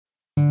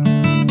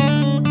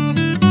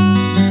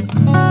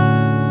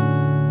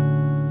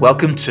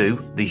Welcome to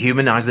the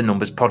Humanise the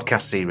Numbers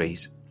podcast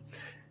series.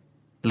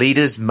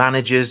 Leaders,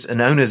 managers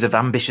and owners of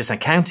ambitious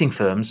accounting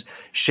firms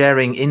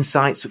sharing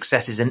insights,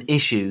 successes and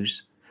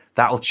issues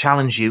that will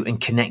challenge you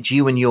and connect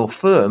you and your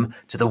firm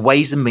to the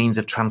ways and means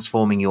of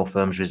transforming your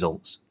firm's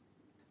results.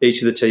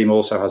 Each of the team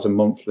also has a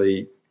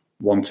monthly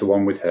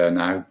one-to-one with her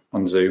now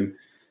on Zoom.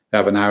 They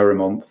have an hour a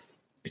month.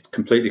 It's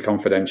completely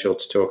confidential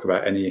to talk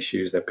about any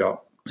issues they've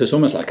got. So it's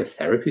almost like a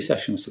therapy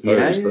session, I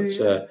suppose.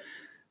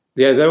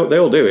 They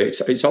all do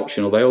it. It's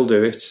optional. They all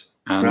do it.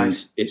 And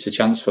It's a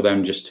chance for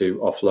them just to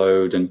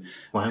offload and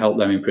help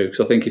them improve.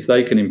 Because I think if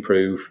they can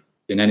improve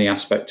in any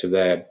aspect of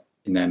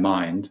in their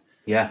mind,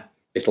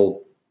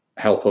 it'll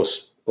help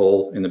us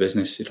all in the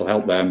business. It'll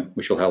help them,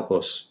 which will help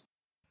us.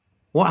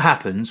 What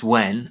happens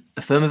when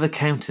a firm of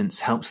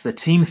accountants helps their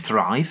team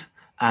thrive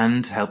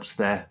and helps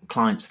their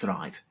clients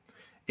thrive?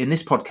 In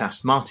this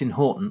podcast, Martin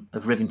Horton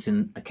of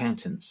Rivington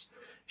Accountants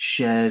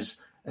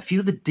shares a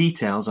few of the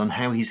details on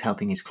how he's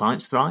helping his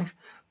clients thrive.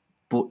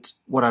 But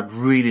what I'd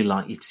really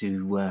like you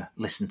to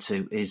listen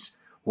to is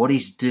what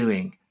he's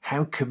doing,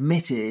 how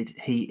committed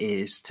he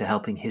is to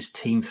helping his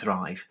team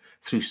thrive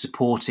through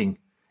supporting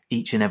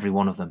each and every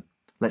one of them.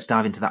 Let's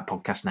dive into that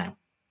podcast now.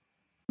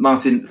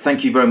 Martin,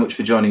 thank you very much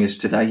for joining us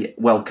today.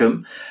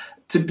 Welcome.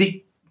 To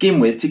begin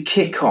with, to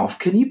kick off,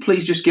 can you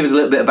please just give us a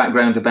little bit of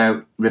background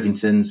about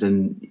Rivingtons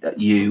and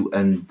you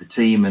and the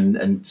team,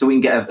 and so we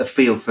can get a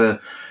feel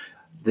for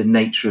the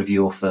nature of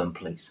your firm,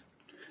 please?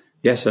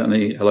 Yes,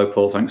 certainly. Hello,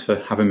 Paul. Thanks for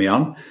having me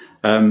on.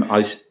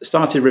 I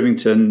started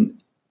Rivington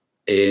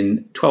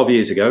 12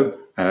 years ago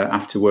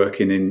after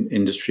working in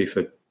industry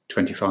for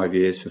 25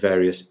 years for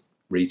various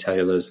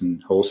retailers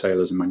and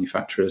wholesalers and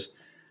manufacturers.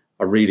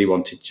 I really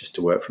wanted just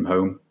to work from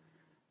home.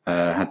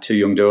 I had two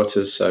young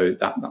daughters, so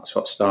that's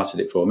what started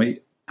it for me.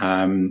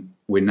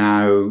 We're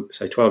now,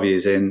 12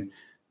 years in,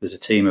 there's a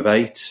team of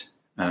 8.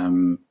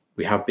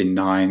 We have been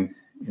 9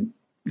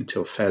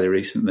 until fairly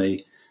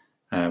recently.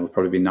 We'll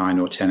probably be 9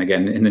 or 10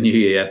 again in the new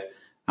year.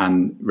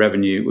 And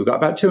revenue, we've got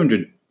about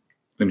 200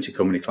 limited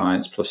company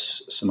clients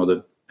plus some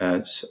other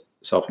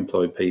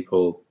self-employed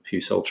people, a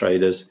few sole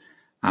traders,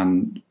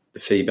 and the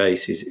fee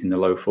base is in the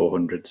low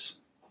 400s.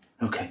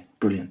 Okay,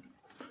 brilliant.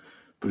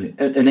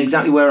 And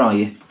exactly where are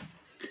you?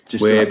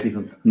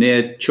 We're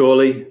near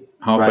Chorley,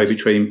 halfway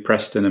between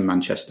Preston and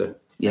Manchester.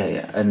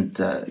 Yeah. And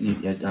I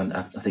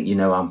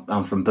think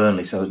I'm from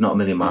Burnley, so it's not a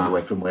million miles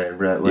away from where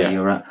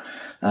you're at.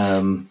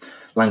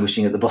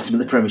 Languishing at the bottom of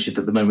the Premiership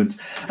at the moment.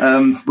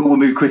 But we'll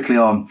move quickly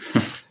on.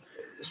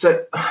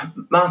 So,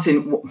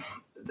 Martin,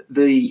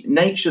 the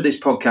nature of this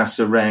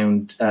podcast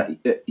around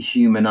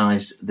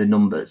Humanise the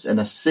Numbers, and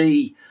I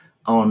see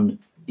on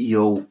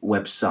your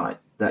website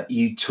that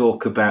you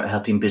talk about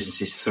helping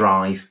businesses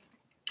thrive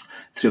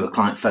through a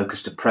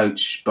client-focused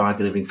approach by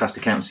delivering fast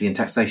accountancy and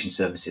taxation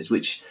services,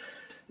 which,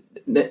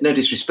 no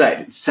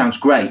disrespect, it sounds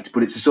great,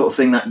 but it's the sort of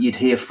thing that you'd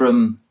hear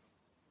from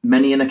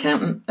many an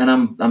accountant, and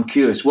I'm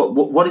curious,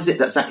 what is it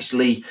that's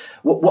actually,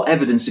 what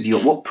evidence have you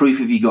got, what proof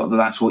have you got that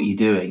that's what you're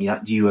doing,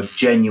 that you are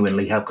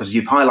genuinely help? Because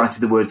you've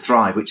highlighted the word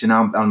thrive, which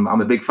I'm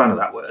a big fan of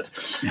that word.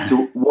 Yeah.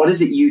 So what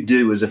is it you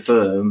do as a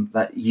firm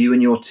that you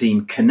and your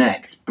team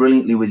connect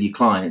brilliantly with your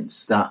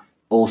clients that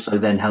also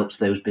then helps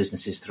those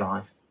businesses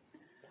thrive?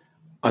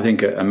 I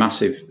think a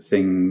massive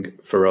thing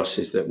for us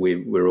is that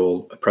we're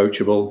all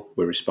approachable,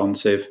 we're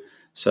responsive,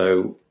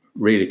 so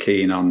really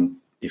keen on,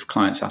 if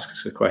clients ask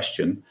us a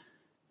question,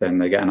 then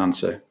they get an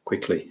answer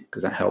quickly,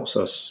 because that helps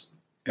us,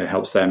 it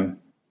helps them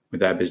with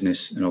their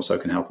business, and also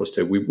can help us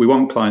too. We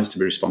want clients to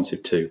be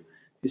responsive too.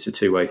 It's a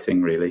two-way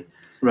thing, really.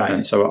 Right.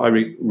 And so I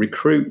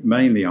recruit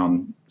mainly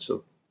on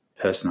sort of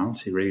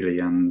personality, really,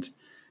 and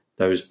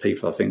those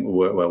people I think will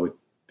work well with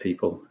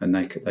people, and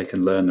they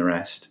can learn the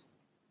rest.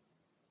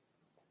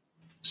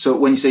 So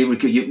when you say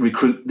you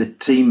recruit the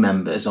team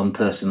members on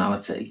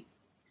personality?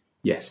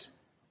 Yes.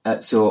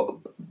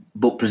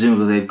 But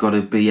presumably they've got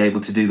to be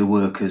able to do the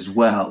work as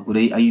well. But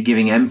are you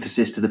giving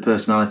emphasis to the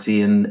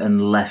personality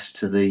and less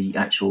to the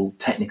actual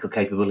technical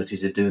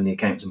capabilities of doing the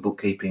accounts and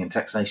bookkeeping and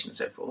taxation and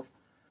so forth?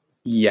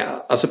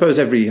 Yeah, I suppose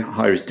every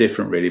hire is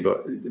different, really,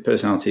 but the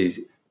personality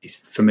is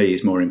for me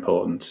is more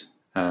important.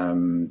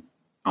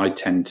 I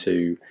tend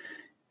to,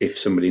 if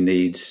somebody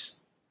needs,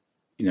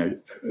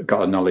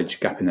 got a knowledge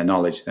gap in their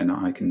knowledge, then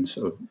I can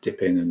sort of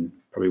dip in and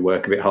probably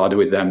work a bit harder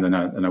with them than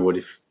I would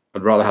if.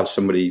 I'd rather have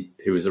somebody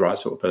who was the right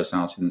sort of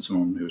personality than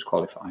someone who was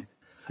qualified.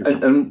 They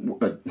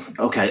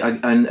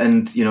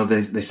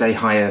say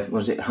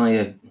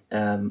higher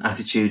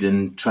attitude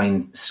and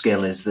train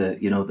skill is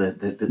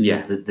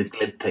the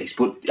glib piece,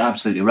 but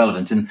absolutely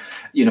relevant. And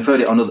I've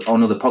heard it on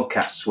other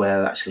podcasts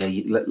where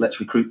actually let's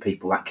recruit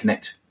people that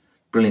connect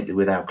brilliantly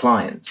with our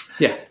clients.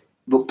 Yeah.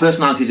 But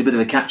personality is a bit of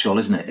a catch-all,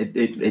 isn't it?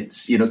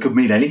 It's it could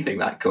mean anything,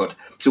 that could.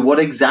 So what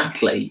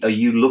exactly are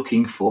you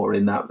looking for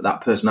in that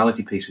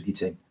personality piece with your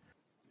team?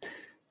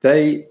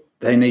 They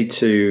need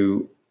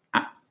to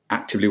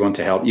actively want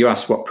to help. You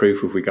asked what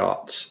proof have we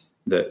got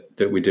that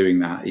we're doing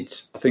that.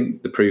 I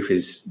think the proof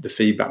is the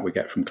feedback we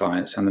get from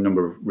clients and the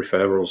number of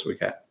referrals we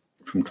get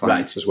from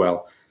clients as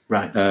well.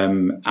 Right.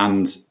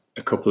 And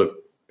a couple of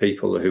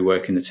people who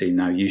work in the team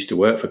now used to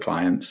work for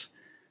clients,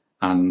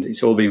 and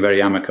it's all been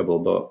very amicable,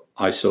 but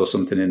I saw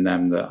something in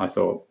them that I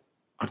thought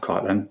I'd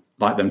quite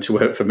like them to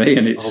work for me,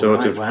 and it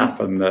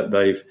happened that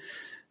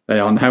they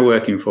are now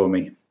working for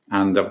me.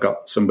 And I've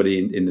got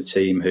somebody in the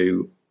team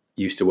who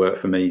used to work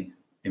for me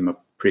in my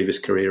previous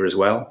career as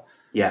well.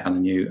 Yeah.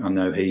 And I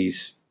know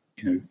he's,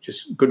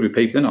 just good with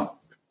people. They're not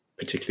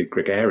particularly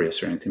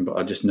gregarious or anything, but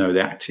I just know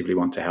they actively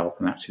want to help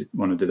and actually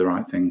want to do the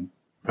right thing.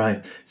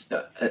 Right.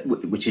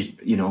 Which is,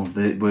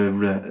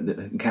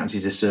 the accountancy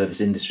is a service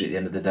industry at the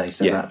end of the day.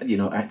 So that,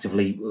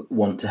 actively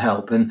want to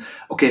help. And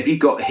okay, if you've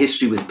got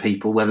history with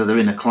people, whether they're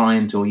in a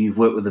client or you've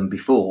worked with them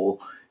before,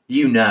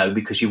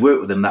 because you've worked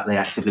with them, that they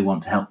actively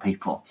want to help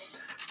people.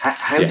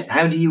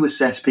 How do you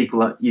assess people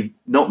that you've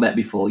not met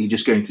before? You're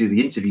just going through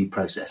the interview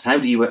process. How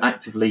do you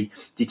actively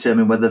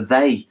determine whether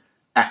they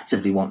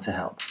actively want to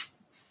help?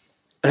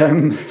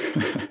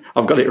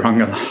 I've got it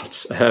wrong a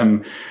lot.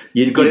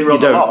 You've got it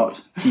wrong a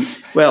lot?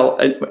 Well,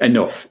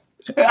 enough.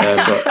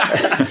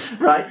 But,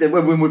 right.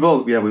 We've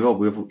all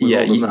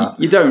done that.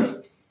 You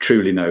don't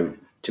truly know,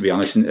 to be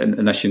honest,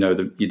 unless you know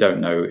that you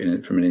don't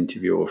know from an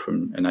interview or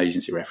from an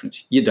agency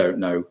reference. You don't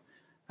know.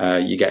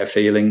 You get a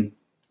feeling.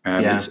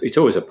 It's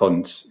always a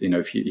punt,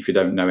 if you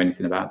don't know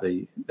anything about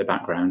the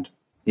background.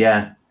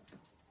 Yeah,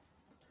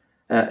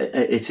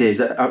 it is.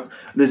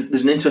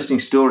 There's an interesting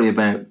story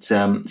about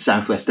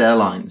Southwest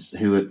Airlines,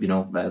 who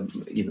are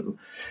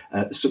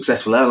a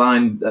successful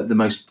airline, the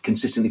most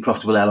consistently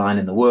profitable airline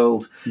in the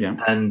world,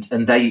 and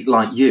they,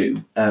 like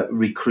you,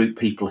 recruit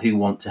people who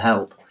want to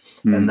help,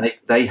 and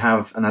they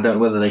have, and I don't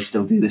know whether they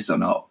still do this or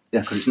not,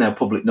 because it's now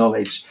public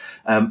knowledge,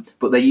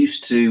 but they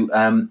used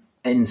to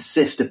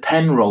insist a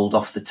pen rolled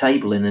off the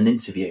table in an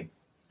interview.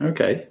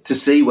 Okay. To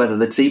see whether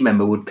the team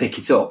member would pick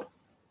it up.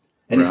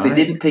 And if they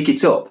didn't pick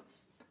it up,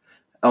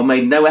 or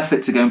made no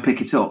effort to go and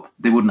pick it up,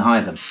 they wouldn't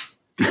hire them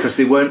because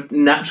they weren't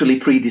naturally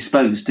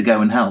predisposed to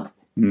go and help.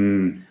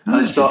 And I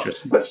just thought,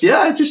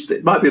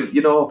 it might be, and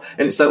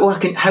it's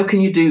like, how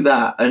can you do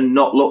that and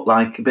not look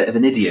like a bit of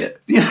an idiot,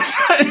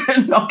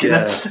 knocking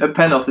a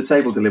pen off the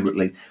table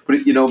deliberately? But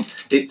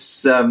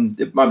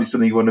it might be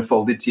something you want to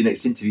fold into your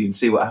next interview and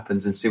see what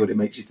happens and see what it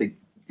makes you think.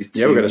 We've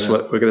got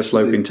a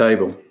sloping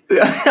table.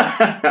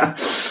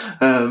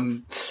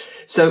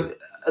 So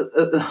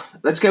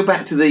let's go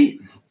back to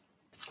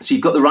so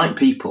you've got the right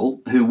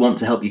people who want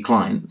to help your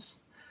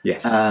clients.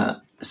 Yes.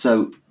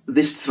 So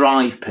this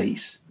Thrive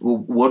piece, well,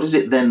 what is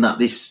it then that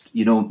this,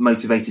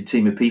 motivated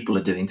team of people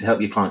are doing to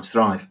help your clients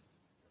thrive?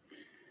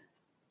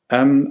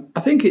 I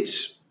think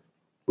it's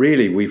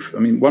really,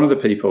 one of the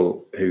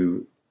people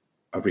who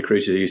I've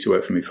recruited who used to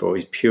work for me before,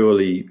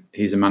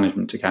 he's a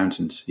management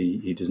accountant.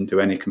 He doesn't do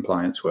any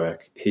compliance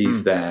work.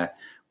 He's there.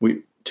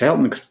 To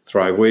help them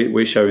thrive,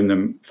 we're showing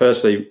them,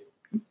 firstly,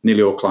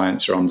 nearly all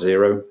clients are on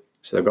Xero,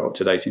 so they've got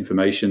up-to-date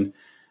information.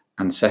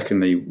 And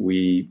secondly,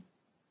 we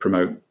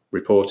promote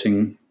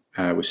reporting.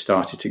 We've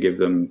started to give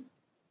them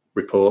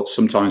reports.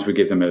 Sometimes we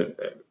give them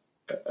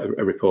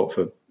a report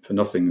for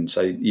nothing and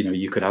say,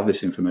 you could have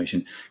this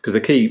information. Because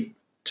the key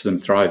to them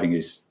thriving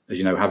is, as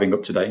you know, having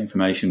up-to-date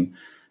information,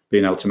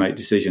 being able to make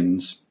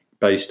decisions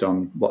based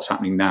on what's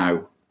happening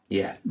now,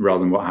 rather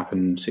than what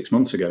happened 6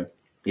 months ago.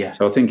 Yeah.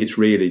 So I think it's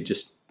really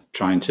just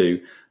trying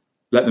to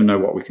let them know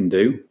what we can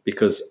do,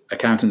 because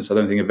accountants, I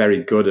don't think, are very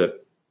good at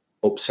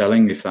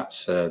upselling, if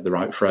that's the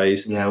right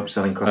phrase. Yeah,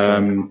 upselling,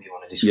 cross-selling, you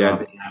want to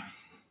describe it. Yeah.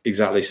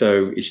 Exactly.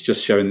 So it's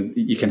just showing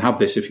you can have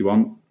this if you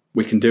want.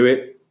 We can do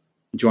it.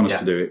 Do you want us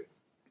to do it?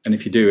 And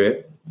if you do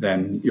it,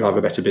 then you'll have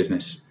a better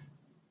business.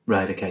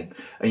 Right, okay.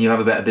 And you'll have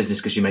a better business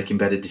because you're making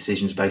better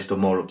decisions based on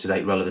more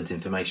up-to-date, relevant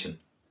information.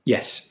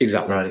 Yes,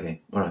 exactly. Right,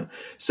 okay. All right.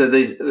 So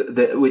there's,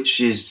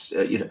 which is,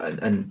 that's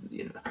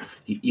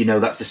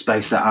the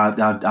space that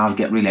I'll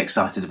get really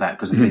excited about,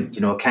 because I think,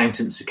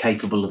 accountants are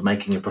capable of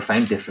making a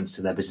profound difference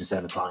to their business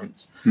owner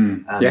clients.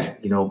 And,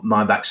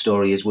 my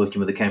backstory is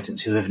working with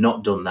accountants who have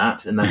not done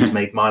that, and that has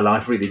made my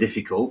life really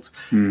difficult.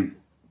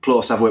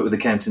 Plus, I've worked with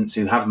accountants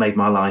who have made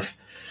my life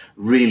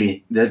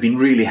they've been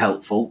really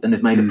helpful, and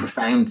they've made a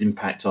profound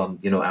impact on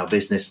our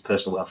business,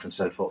 personal wealth, and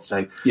so forth.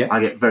 So I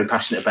get very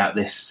passionate about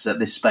this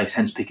space,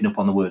 hence picking up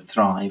on the word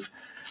thrive.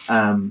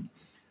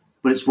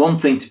 But it's one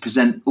thing to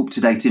present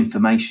up-to-date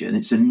information.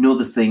 It's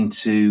another thing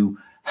to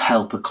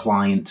help a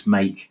client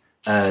make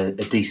a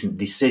decent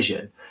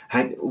decision.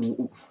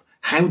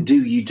 How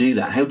do you do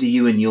that? How do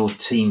you and your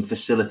team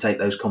facilitate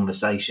those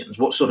conversations?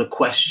 What sort of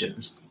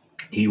questions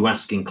are you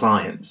asking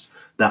clients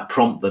that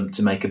prompt them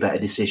to make a better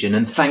decision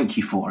and thank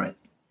you for it?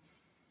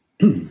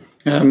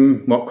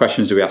 What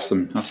questions do we ask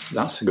them?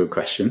 That's a good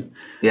question.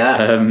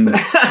 Yeah.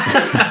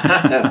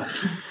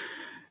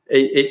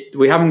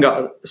 We haven't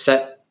got a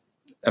set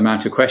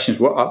amount of questions.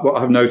 What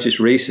I've noticed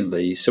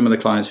recently, some of the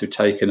clients who've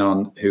taken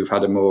on, who've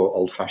had a more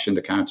old-fashioned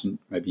accountant,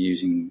 maybe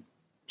using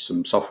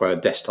some software,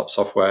 desktop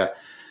software,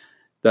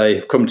 they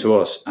have come to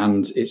us,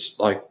 and it's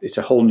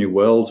a whole new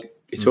world.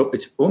 It's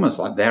almost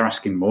like they're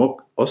asking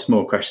us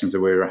more questions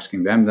than we're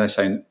asking them. They're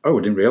saying, "Oh,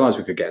 we didn't realise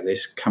we could get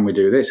this. Can we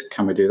do this?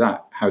 Can we do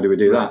that? How do we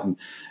do that?"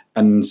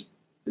 And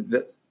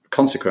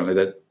consequently,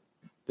 they're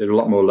a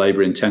lot more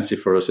labour intensive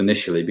for us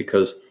initially,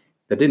 because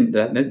they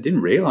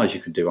didn't realise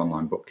you could do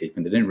online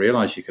bookkeeping. They didn't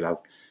realise you could have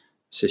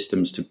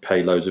systems to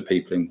pay loads of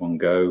people in one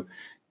go.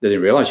 They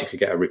didn't realise you could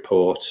get a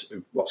report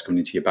of what's coming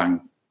into your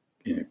bank,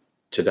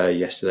 today,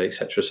 yesterday,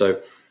 etc.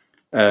 So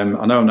I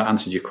know I'm not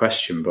answered your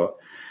question, but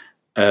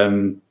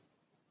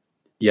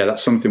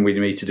that's something we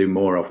need to do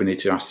more of. We need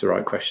to ask the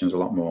right questions a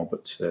lot more.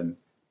 But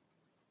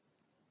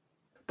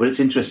it's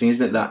interesting,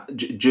 isn't it, that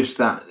just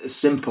that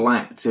simple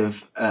act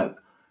of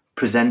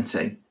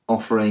presenting,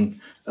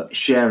 offering,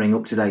 sharing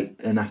up-to-date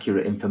and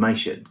accurate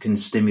information can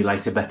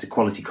stimulate a better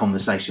quality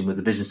conversation with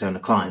the business owner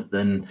client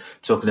than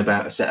talking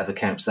about a set of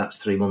accounts that's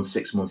 3 months,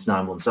 6 months,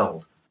 9 months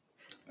old.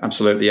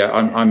 Absolutely, yeah.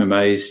 I'm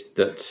amazed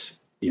that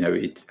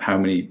how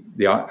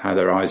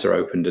their eyes are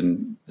opened,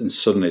 and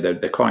suddenly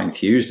they're quite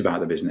enthused about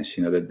the business.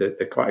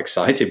 They're quite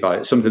excited by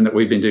it. Something that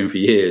we've been doing for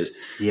years.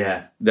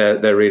 Yeah,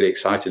 they're really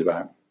excited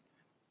about.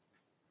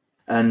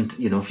 And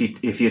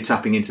if you're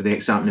tapping into the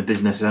excitement a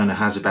business owner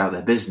has about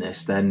their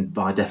business, then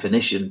by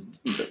definition,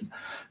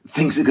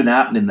 things are going to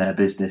happen in their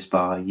business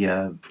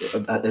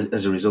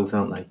as a result,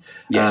 aren't they?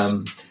 Yes.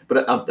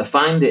 But I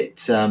find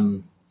it.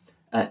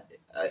 I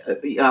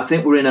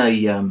think we're in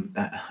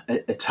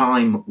a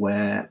time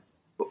where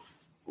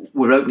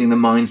we're opening the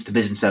minds to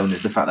business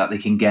owners, the fact that they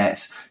can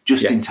get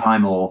just in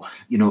time, or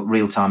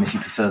real time, if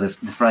you prefer the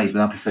phrase, but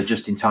I prefer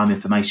just in time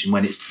information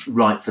when it's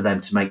right for them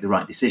to make the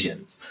right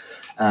decisions.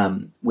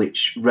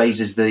 Which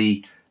raises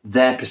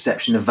their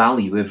perception of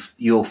value of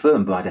your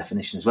firm by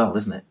definition as well,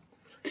 doesn't it?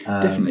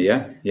 Definitely,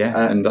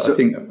 yeah. And I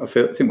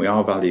think we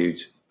are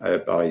valued by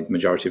the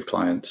majority of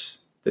clients.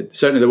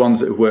 Certainly, the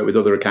ones that have worked with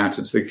other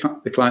accountants.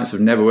 The clients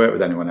have never worked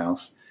with anyone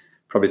else.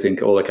 Probably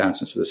think all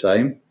accountants are the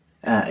same.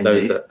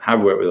 Those that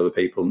have worked with other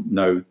people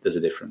know there's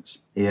a difference.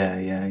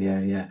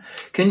 Yeah.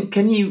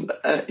 Can you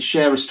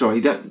share a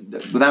story,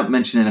 without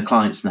mentioning a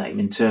client's name,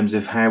 in terms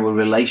of how a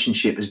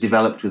relationship has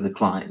developed with a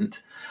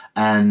client,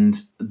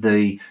 and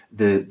the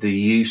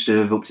use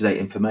of up-to-date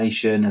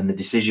information and the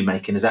decision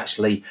making has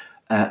actually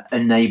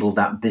enabled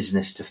that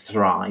business to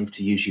thrive,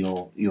 to use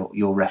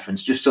your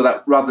reference, just so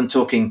that rather than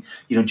talking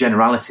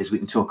generalities, we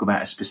can talk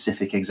about a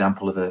specific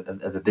example of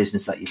a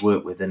business that you've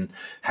worked with and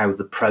how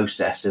the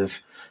process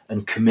of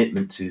and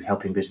commitment to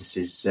helping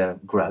businesses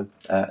grow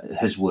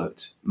has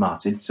worked,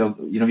 Martin. So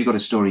have you got a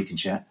story you can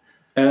share?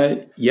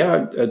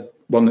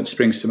 One that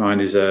springs to mind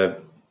is a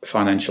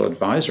financial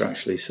advisor,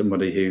 actually,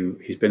 somebody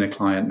he's been a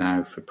client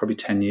now for probably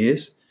 10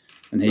 years,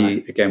 and he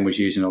again was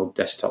using old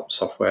desktop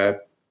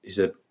software.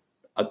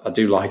 I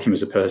do like him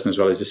as a person as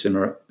well. He's a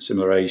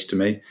similar age to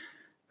me,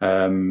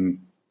 and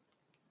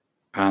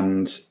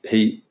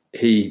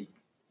he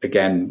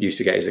again used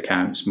to get his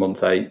accounts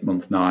month 8,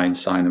 month 9,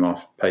 sign them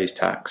off, pay his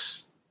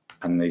tax,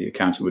 and the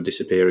accountant would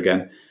disappear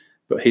again.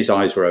 But his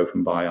eyes were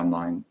opened by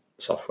online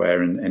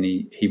software, and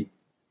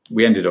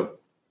we ended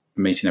up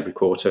meeting every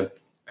quarter.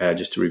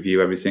 Just to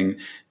review everything.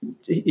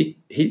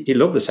 He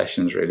loved the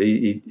sessions,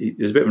 really.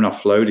 There's a bit of an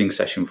offloading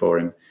session for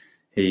him.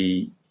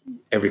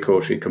 Every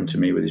quarter he'd come to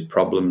me with his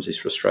problems, his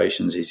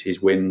frustrations, his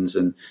wins,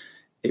 and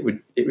it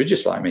would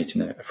just like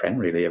meeting a friend,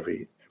 really,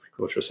 every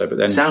quarter or so. But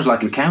then sounds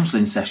like a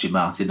counselling session,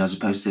 Martin, as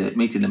opposed to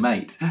meeting a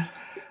mate.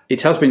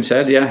 It has been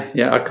said,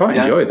 yeah. I quite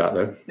enjoy that,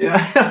 though.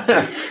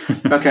 Yeah.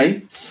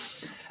 Okay.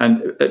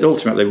 And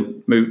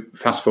ultimately,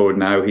 fast forward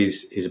now,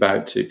 he's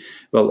about to.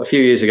 Well, a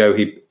few years ago,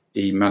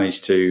 he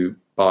managed to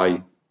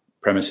buy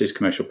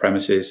commercial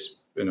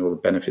premises, and all the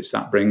benefits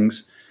that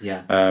brings.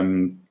 Yeah.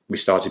 We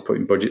started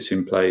putting budgets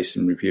in place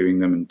and reviewing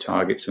them, and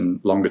targets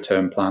and longer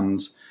term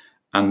plans.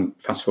 And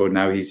fast forward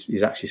now,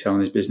 he's actually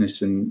selling his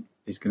business, and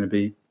he's going to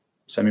be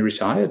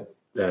semi-retired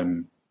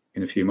in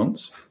a few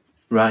months.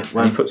 Right.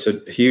 And he puts a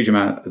huge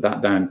amount of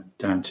that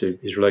down to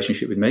his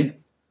relationship with me.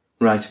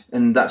 Right.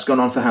 And that's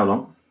gone on for how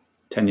long?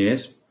 10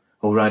 years.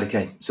 All right,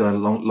 okay. So a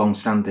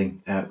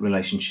long-standing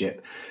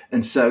relationship.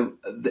 And so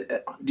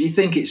do you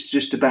think it's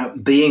just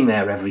about being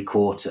there every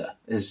quarter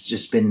has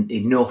just been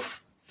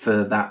enough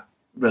for that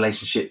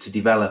relationship to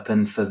develop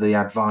and for the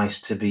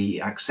advice to be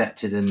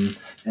accepted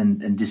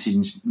and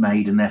decisions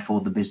made, and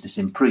therefore the business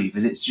improve?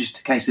 Is it just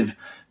a case of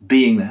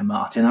being there,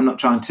 Martin? I'm not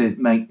trying to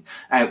make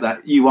out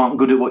that you aren't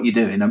good at what you're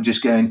doing. I'm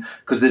just going,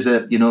 because there's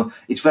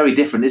it's very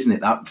different, isn't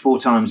it? That 4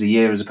 times a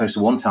year as opposed to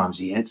 1 time a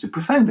year. It's a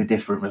profoundly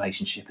different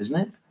relationship, isn't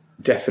it?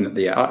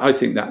 Definitely, yeah. I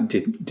think that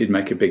did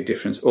make a big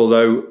difference.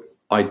 Although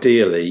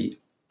ideally,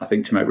 I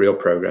think to make real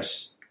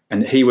progress,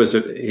 and he was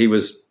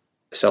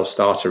a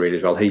self-starter really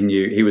as well. He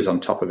knew he was on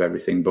top of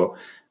everything, but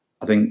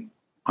I think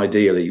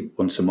ideally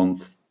once a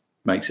month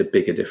makes a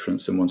bigger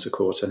difference than once a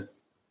quarter.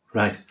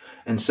 Right.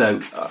 And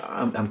so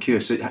I'm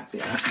curious. So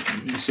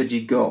you said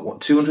you got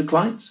 200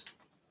 clients?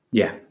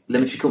 Yeah,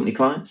 limited company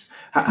clients.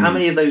 How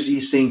many of those are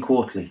you seeing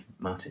quarterly,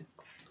 Martin?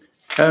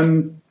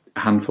 A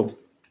handful.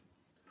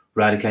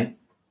 Right. Okay.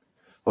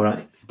 All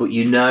right, but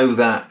you know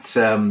that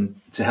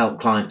to help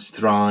clients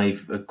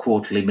thrive, a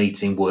quarterly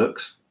meeting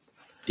works.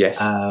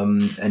 Yes.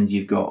 And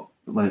you've got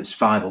whether it's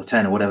 5 or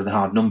 10 or whatever the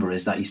hard number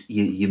is that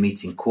you're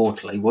meeting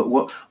quarterly.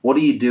 What are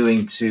you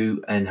doing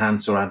to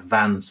enhance or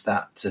advance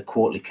that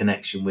quarterly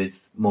connection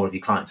with more of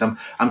your clients?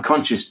 I'm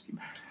conscious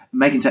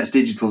Making Tax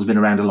Digital has been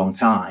around a long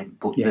time,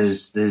 but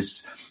yes,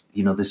 there's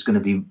going to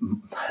be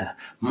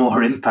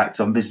more impact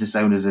on business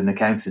owners and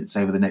accountants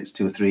over the next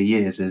 2 or 3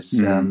 years as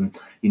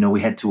we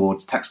head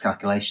towards tax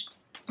calculations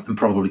and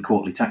probably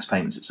quarterly tax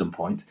payments at some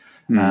point.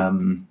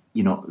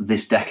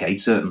 This decade,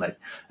 certainly,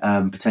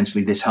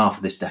 potentially this half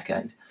of this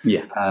decade.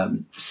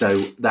 So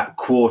that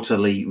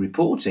quarterly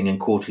reporting and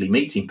quarterly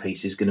meeting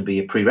piece is going to be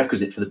a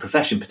prerequisite for the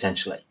profession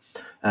potentially.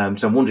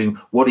 So I'm wondering,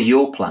 what are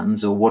your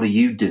plans, or what are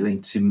you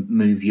doing to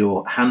move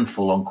your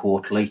handful on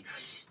quarterly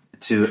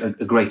to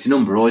a greater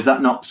number, or is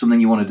that not something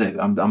you want to do?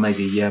 I may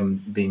be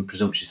being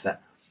presumptuous there.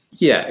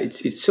 Yeah,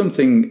 it's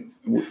something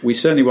we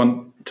certainly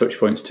want touch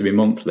points to be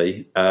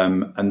monthly,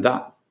 and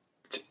that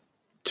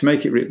to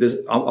make it.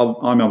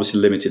 I'm obviously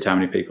limited to how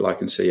many people I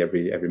can see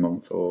every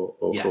month or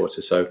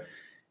quarter, so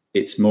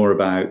it's more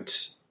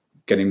about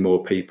getting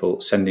more people,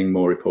 sending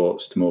more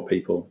reports to more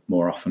people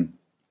more often,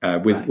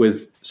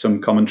 with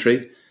some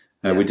commentary.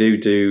 We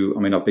do.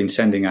 I mean, I've been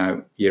sending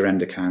out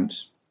year-end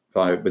accounts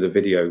with a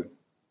video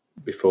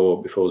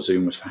before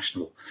Zoom was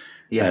fashionable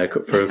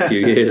for a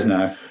few years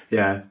now.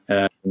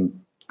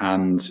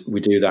 And we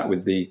do that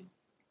with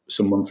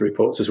some monthly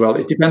reports as well.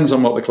 It depends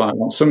on what the client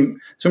wants.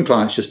 Some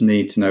clients just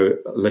need to know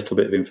a little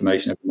bit of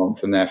information every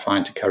month, and they're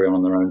fine to carry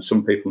on their own.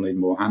 Some people need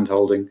more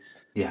hand-holding.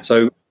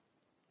 So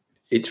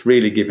it's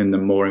really giving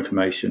them more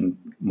information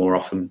more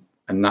often,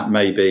 and that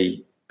may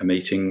be a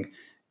meeting.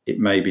 It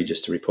may be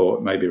just a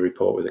report, maybe a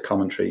report with a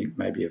commentary,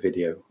 maybe a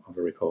video of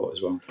a report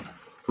as well.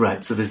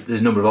 Right, so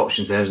there's a number of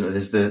options there, isn't there?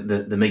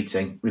 There's the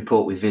meeting,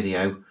 report with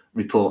video,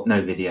 report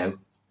no video,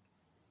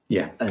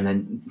 and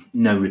then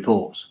no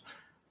reports.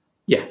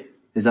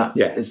 Is that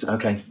It's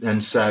okay?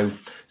 And so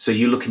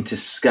you're looking to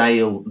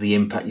scale the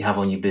impact you have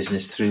on your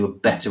business through a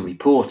better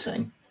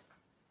reporting.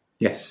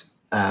 Yes,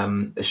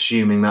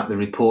 assuming that the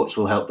reports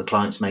will help the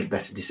clients make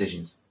better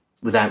decisions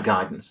without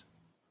guidance.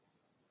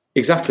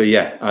 Exactly.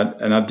 Yeah,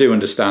 and I do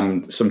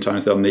understand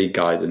sometimes they'll need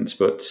guidance,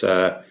 but.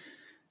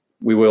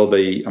 We will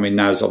be, I mean,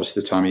 now's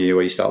obviously the time of year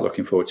where you start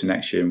looking forward to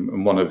next year.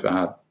 And one of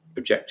our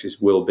objectives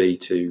will be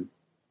to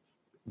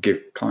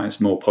give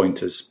clients more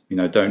pointers.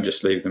 Don't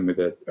just leave them with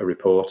a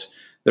report.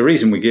 The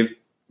reason we give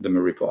them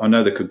a report, I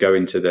know they could go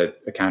into the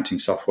accounting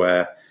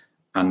software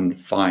and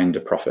find a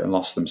profit and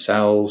loss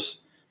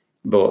themselves,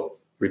 but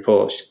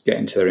reports get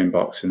into their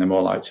inbox and they're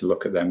more likely to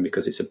look at them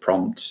because it's a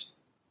prompt.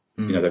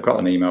 They've got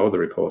an email with the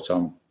report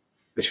on.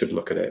 They should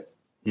look at it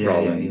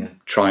rather than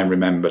try and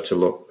remember to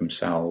look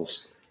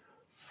themselves.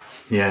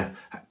 Yeah.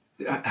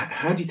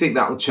 How do you think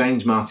that will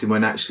change, Martin,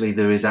 when actually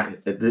there's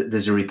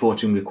a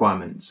reporting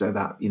requirement, so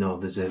that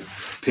there's a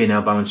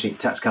P&L balance sheet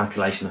tax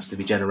calculation has to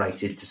be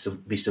generated to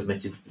be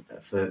submitted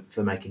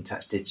for Making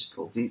Tax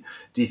Digital? Do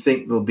you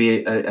think there'll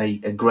be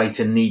a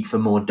greater need for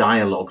more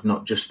dialogue,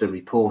 not just the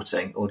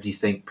reporting, or do you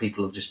think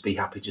people will just be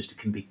happy just to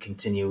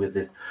continue with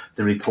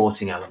the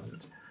reporting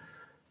element?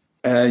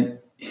 There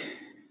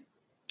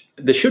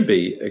should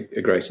be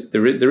a greater.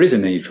 There is a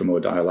need for more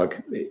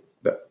dialogue,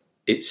 but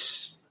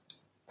it's.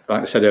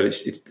 Like I said earlier,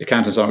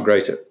 accountants aren't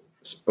great at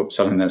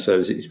upselling their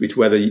services. It's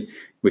whether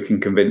we can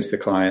convince the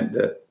client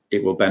that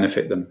it will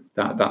benefit them.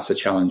 That's a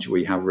challenge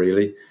we have,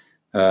 really.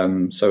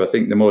 So I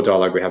think the more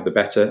dialogue we have, the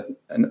better.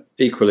 And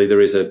equally,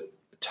 there is a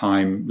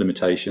time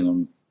limitation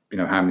on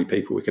how many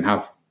people we can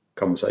have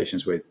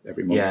conversations with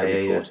every month,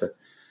 every quarter.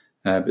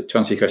 But to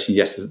answer your question,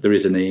 yes, there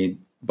is a need,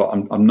 but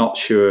I'm not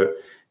sure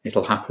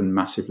it'll happen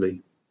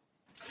massively.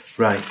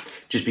 Right,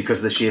 just because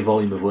of the sheer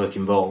volume of work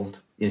involved.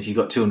 If you've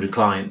got 200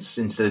 clients,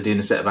 instead of doing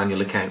a set of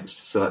annual accounts,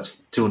 so that's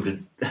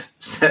 200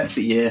 sets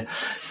a year.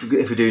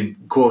 If we're doing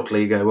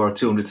quarterly, you go, well,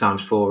 200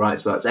 times 4, right?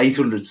 So that's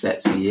 800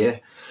 sets a year.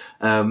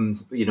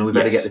 We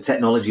better get the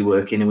technology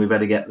working, and we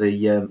better get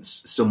the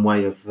some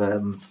way of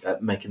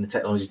making the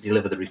technology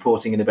deliver the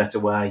reporting in a better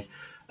way,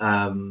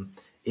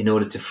 in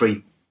order to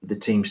free the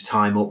team's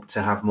time up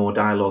to have more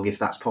dialogue, if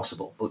that's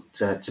possible. But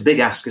it's a big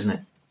ask, isn't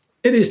it?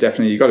 It is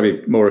definitely. You've got to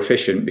be more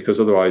efficient, because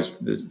otherwise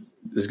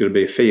there's going to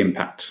be a fee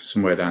impact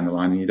somewhere down the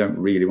line, and you don't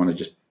really want to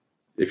just,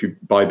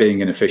 by being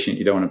inefficient,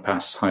 you don't want to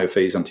pass higher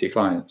fees onto your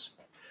clients.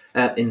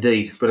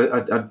 Indeed,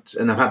 but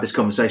I've had this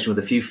conversation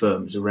with a few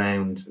firms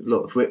around.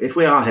 Look, if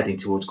we are heading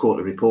towards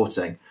quarterly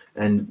reporting,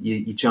 and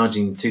you're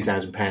charging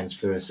 £2,000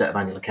 for a set of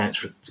annual accounts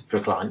for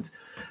a client,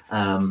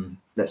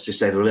 let's just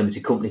say they're a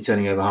limited company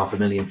turning over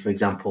 $500,000, for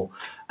example,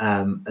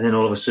 and then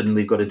all of a sudden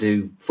we've got to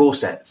do 4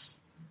 sets.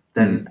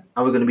 Then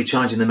are we going to be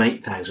charging them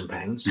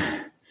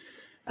 £8,000?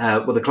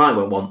 Well, the client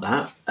won't want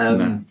that.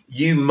 No.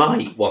 You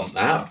might want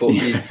that, but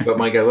you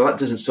might go, well, that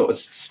doesn't sort of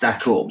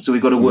stack up. So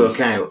we've got to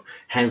work out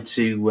how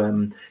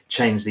to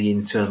change the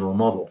internal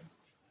model.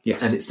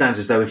 Yes. And it sounds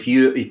as though if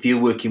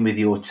you're working with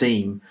your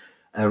team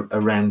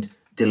around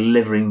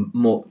delivering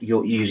more,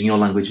 you're using your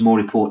language, more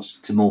reports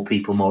to more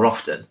people more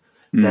often,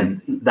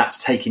 then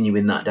that's taking you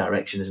in that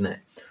direction, isn't it?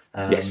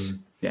 Yes.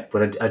 Yeah.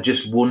 But I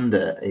just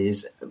wonder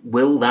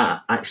will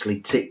that actually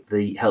tick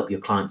the help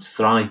your clients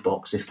thrive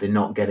box if they're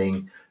not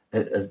getting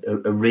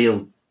a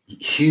real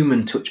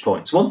human touch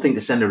point? It's one thing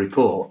to send a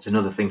report, it's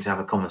another thing to have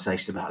a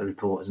conversation about the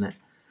report, isn't it?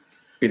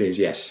 It is,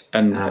 yes.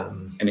 And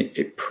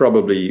it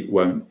probably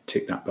won't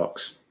tick that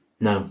box.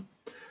 No.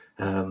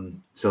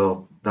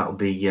 So that'll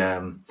be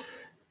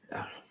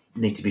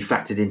need to be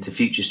factored into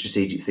future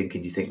strategic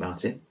thinking, do you think,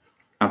 Martin?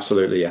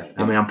 Absolutely, yeah.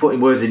 I mean, I'm putting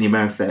words in your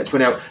mouth there. It's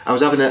funny. I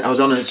was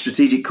on a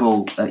strategic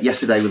call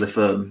yesterday with a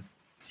firm,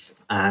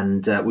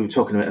 and we were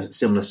talking about a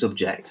similar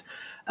subject.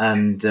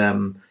 And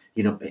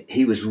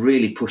he was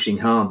really pushing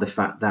hard the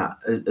fact that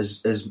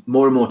as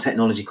more and more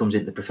technology comes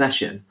into the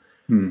profession,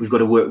 we've got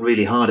to work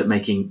really hard at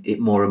making it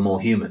more and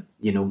more human.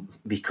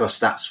 Because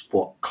that's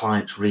what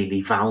clients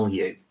really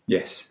value.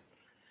 Yes.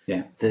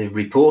 Yeah. The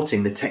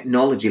reporting, the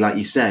technology, like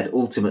you said,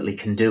 ultimately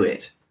can do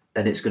it.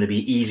 And it's going to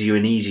be easier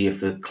and easier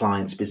for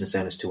clients, business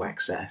owners to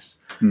access.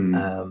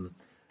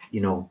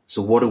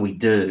 So what do we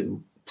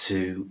do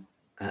to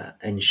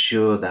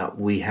ensure that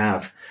we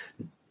have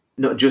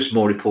not just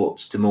more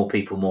reports to more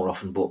people more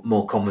often, but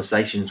more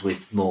conversations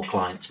with more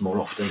clients more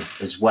often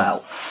as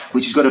well,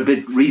 which has got a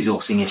big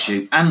resourcing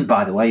issue and,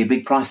 by the way, a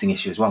big pricing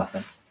issue as well, I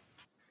think.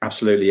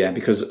 Absolutely, yeah,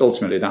 because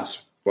ultimately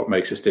that's what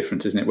makes us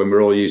different, isn't it? When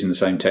we're all using the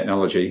same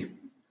technology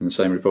and the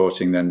same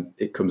reporting, then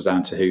it comes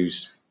down to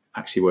who's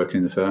actually working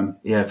in the firm.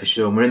 Yeah, for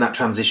sure. And we're in that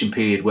transition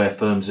period where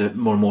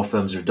more and more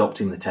firms are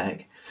adopting the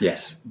tech.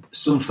 Yes.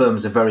 Some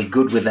firms are very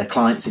good with their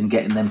clients in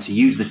getting them to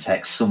use the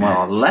tech. Some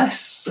are less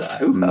so.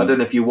 I don't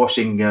know if you're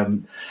watching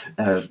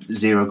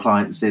Xero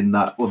clients in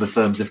that other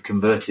firms have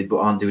converted but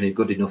aren't doing a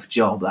good enough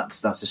job.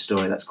 That's a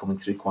story that's coming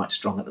through quite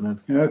strong at the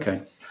moment.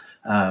 Okay.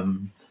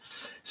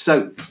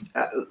 So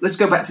let's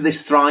go back to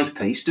this Thrive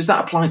piece. Does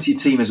that apply to your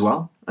team as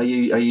well? Are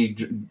you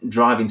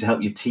driving to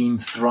help your team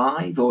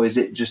thrive, or is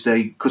it just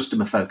a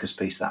customer focused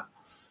piece? That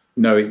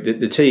no,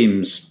 the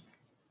teams,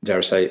 dare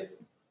I say,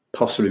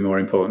 possibly more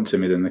important to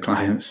me than the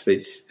clients.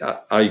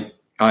 I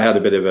had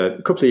a bit of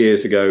a couple of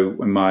years ago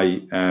when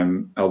my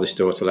eldest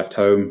daughter left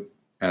home.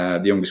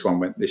 The youngest one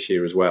went this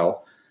year as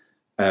well.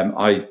 When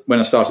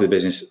I started the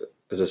business,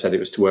 as I said, it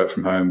was to work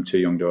from home, 2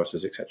 young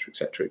daughters, etc.,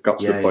 etc. It got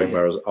to the point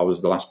where I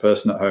was the last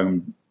person at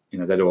home.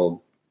 They'd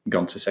all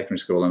gone to secondary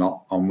school and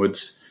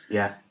onwards.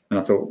 Yeah. And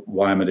I thought,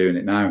 why am I doing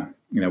it now?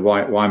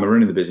 Why am I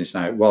running the business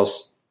now? It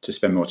was to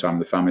spend more time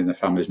with the family, and the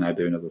family's now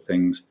doing other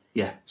things.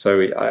 Yeah.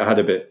 So I had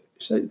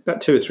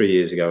about 2 or 3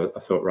 years ago, I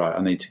thought, right,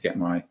 I need to get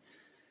my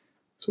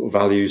sort of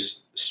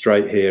values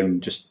straight here,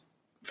 and just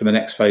for the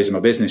next phase of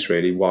my business,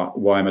 really,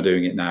 why am I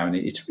doing it now? And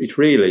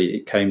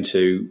it came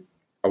to,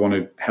 I want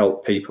to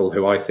help people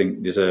who I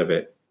think deserve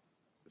it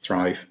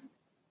thrive.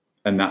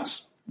 And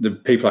that's the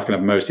people I can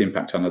have most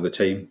impact on are the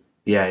team.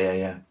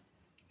 Yeah.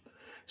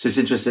 So it's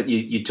interesting that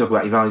you talk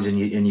about your values and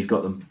you've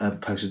got them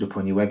posted up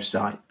on your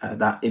website.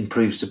 That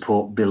improve,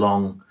 support,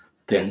 belong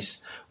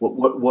piece.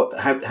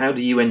 Yeah. How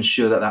do you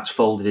ensure that that's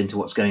folded into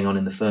what's going on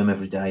in the firm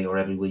every day or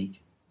every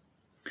week?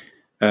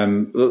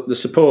 The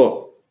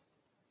support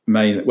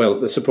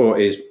the support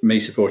is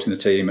me supporting the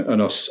team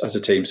and us as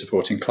a team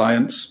supporting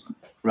clients.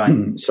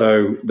 Right.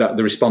 So that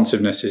the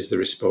responsiveness is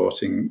the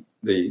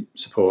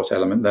support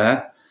element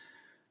there.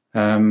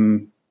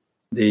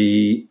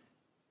 The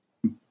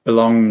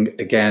belong,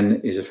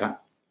 again, is a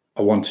fact.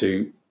 I want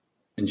to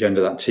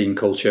engender that team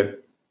culture.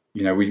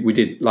 We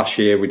did last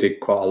year, we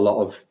did quite a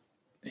lot of,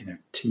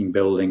 team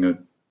building or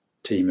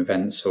team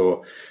events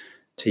or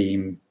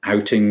team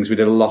outings. We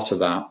did a lot of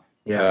that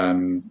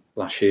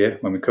last year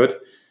when we could.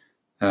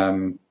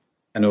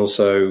 And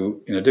also,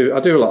 I do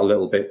a lot of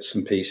little bits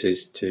and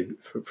pieces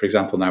for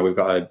example, now we've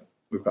got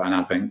an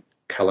advent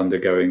calendar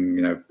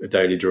going, a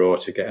daily draw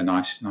to get a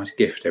nice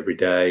gift every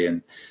day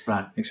and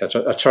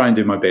etc. I try and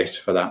do my bit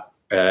for that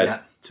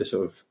to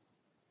sort of,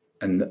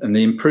 and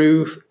the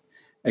improve,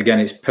 again,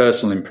 it's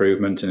personal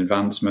improvement and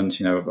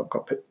advancement. I've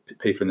got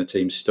people in the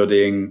team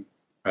studying.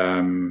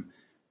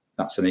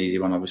 That's an easy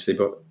one, obviously,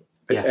 but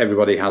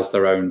everybody has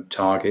their own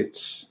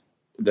targets.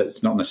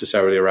 That's not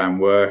necessarily around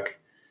work.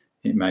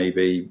 It may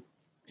be,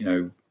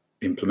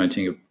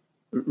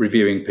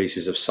 reviewing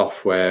pieces of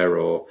software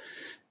or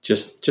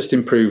just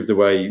improve the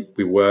way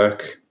we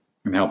work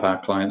and help our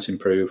clients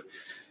improve.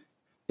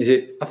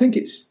 I think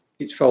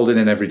it's folded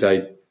in every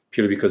day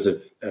purely because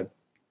of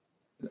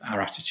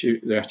our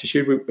attitude, the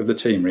attitude of the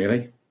team,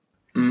 really.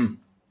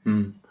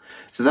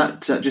 So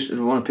that just I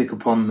want to pick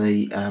up on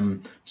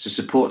the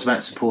support,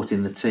 about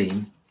supporting the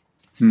team.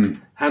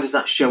 How does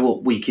that show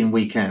up week in,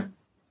 week out,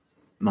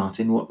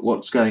 Martin?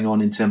 What's going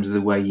on in terms of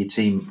the way your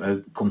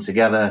team come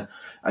together?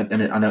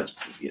 And I know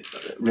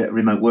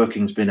remote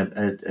working's been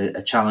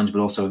a challenge,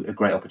 but also a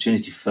great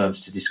opportunity for firms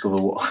to discover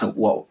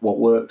what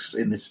works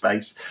in this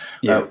space.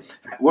 Yeah.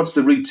 What's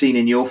the routine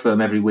in your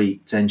firm every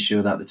week to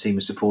ensure that the team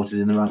is supported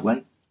in the right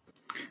way?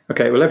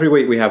 Okay, well, every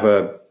week we have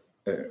a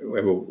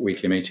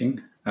weekly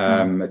meeting,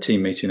 a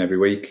team meeting every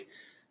week,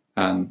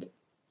 and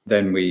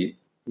then we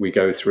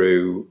go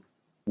through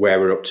where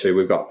we're up to.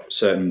 We've got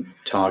certain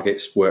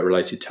targets,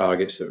 work-related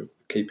targets that we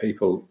keep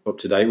people up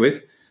to date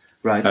with.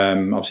 Right.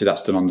 Obviously,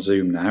 that's done on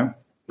Zoom now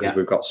because Yeah.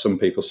 we've got some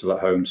people still at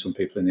home, some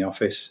people in the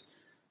office.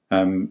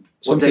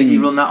 What day do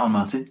you run that on,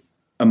 Martin?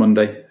 A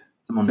Monday.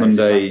 It's a Monday.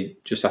 Monday,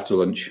 just after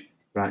lunch.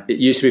 Right. It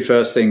used to be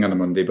first thing on a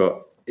Monday,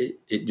 but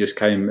it just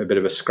came a bit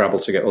of a scrabble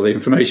to get all the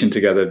information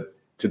together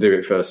to do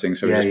it first thing.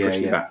 So we just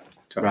pushed it back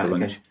to after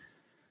lunch.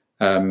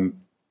 Okay.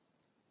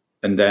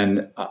 And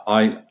then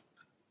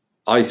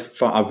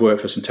I've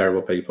worked for some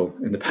terrible people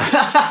in the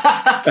past.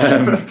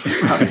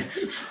 Right.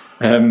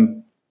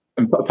 And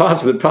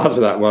part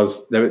of that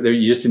was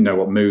you just didn't know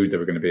what mood they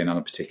were going to be in on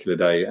a particular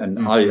day.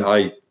 And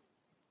I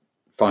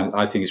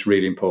think it's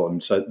really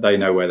important so they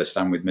know where they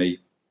stand with me.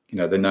 You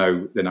know, they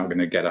know they're not going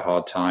to get a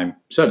hard time.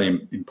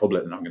 Certainly in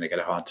public, they're not going to get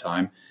a hard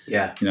time.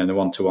 Yeah. You know, in the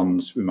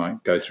one-to-ones, we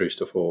might go through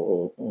stuff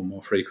or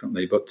more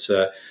frequently. But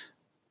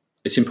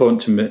it's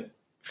important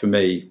for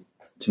me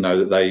to know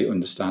that they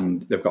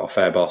understand they've got a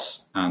fair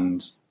boss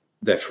and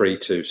they're free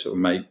to sort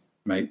of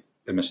make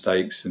the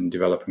mistakes and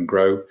develop and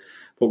grow.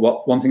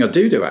 But one thing I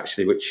do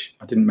actually, which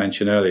I didn't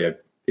mention earlier,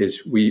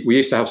 is we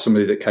used to have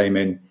somebody that came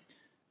in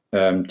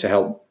to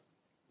help.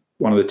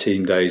 One of the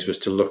team days was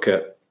to look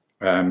at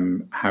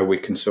how we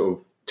can sort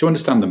of to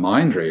understand the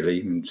mind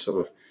really, and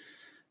sort of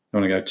I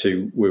don't want to go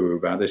too woo-woo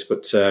about this,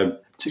 but to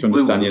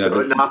understand,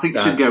 I think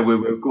you should go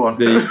woo-woo. Go on.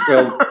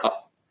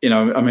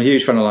 I'm a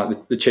huge fan of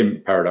like the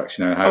chimp paradox.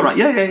 You know how? Oh, right.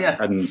 Yeah.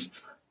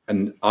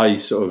 And I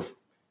sort of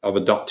I've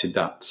adopted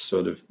that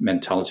sort of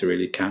mentality.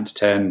 Really, count to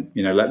 10.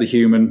 You know, let the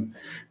human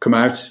come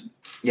out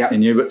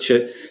in you. But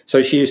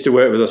she used to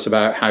work with us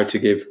about how to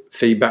give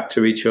feedback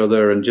to each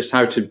other and just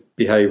how to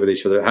behave with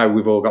each other. How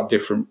we've all got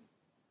different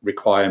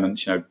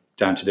requirements, you know,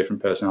 down to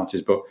different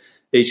personalities. But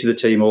each of the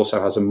team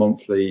also has a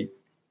monthly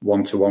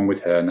one-to-one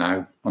with her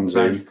now on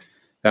Zoom. Right.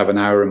 They have an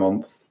hour a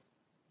month.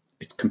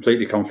 It's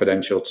completely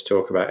confidential to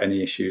talk about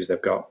any issues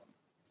they've got.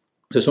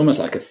 So it's almost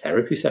like a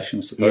therapy session,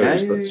 I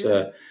suppose.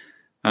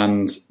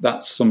 And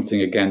that's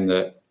something again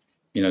that,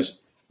 you know,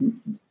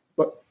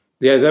 but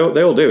yeah,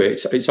 they all do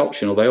it. It's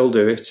optional. They all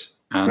do it.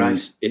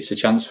 And it's a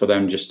chance for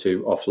them just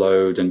to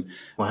offload and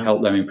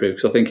help them improve.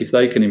 Because I think if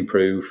they can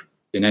improve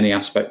in any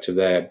aspect of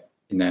their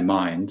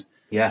mind,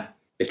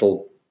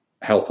 it'll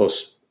help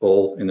us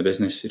all in the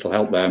business. It'll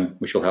help them,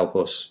 which will help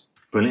us.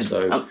 Brilliant.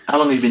 So, how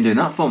long have you been doing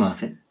that for,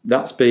 Martin?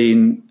 That's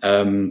been,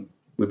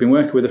 we've been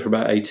working with her for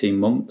about 18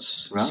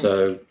 months. Right.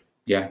 So,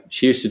 yeah,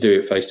 she used to do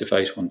it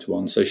face-to-face,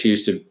 one-to-one. So she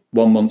used to,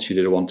 1 month she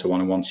did a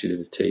one-to-one and once she did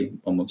a team.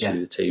 1 month she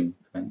did a team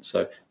event.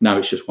 So now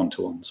it's just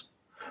one-to-ones.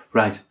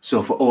 Right.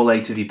 So for all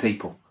 8 of you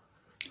people?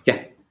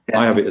 Yeah.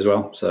 I have it as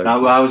well. So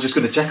I was just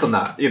going to check on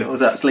that. You know,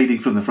 that's leading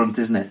from the front,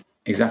 isn't it?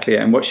 Exactly.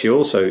 And what she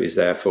also is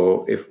there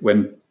for,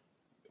 when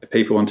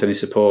people want any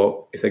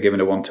support, if they're given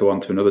a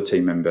one-to-one to another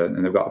team member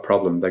and they've got a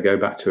problem, they go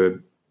back to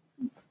her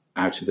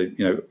out of the,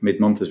 you know,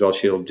 mid-month as well.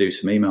 She'll do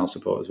some email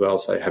support as well.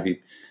 Say, if I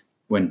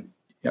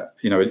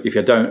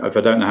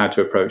don't know how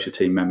to approach a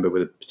team member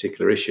with a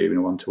particular issue in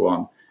a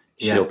one-to-one,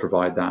 she'll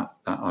provide that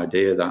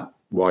idea that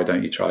why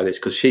don't you try this?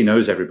 Because she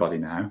knows everybody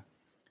now.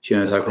 She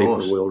knows how people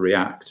will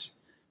react.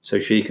 So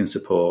she can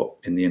support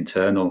in the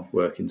internal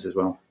workings as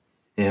well.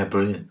 Yeah,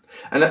 brilliant.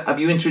 And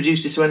have you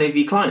introduced it to any of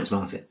your clients,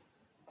 Martin?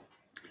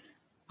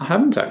 I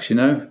haven't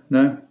actually,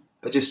 no.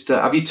 But just,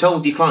 have you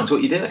told your clients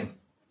what you're doing?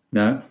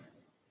 No.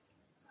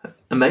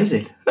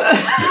 Amazing.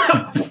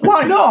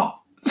 Why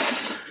not?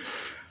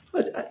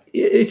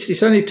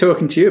 It's only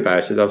talking to you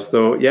about it. I've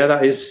thought,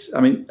 that is.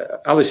 I mean,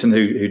 Alison,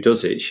 who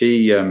does it,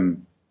 she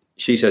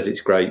says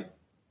it's great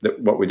that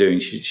what we're doing.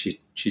 She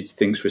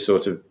thinks we're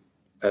sort of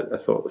a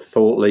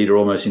thought leader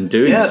almost in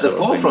doing. Yeah, at the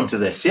forefront of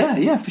this.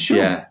 Yeah, for sure.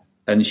 Yeah,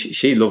 and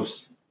she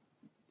feels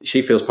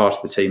part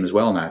of the team as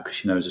well now because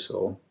she knows us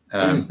all.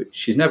 But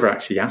she's never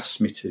actually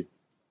asked me to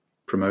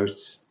promote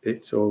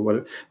it or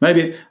whatever.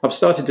 Maybe I've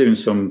started doing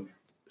some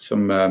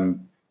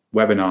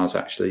webinars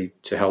actually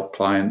to help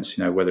clients,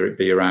 you know, whether it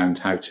be around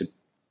how to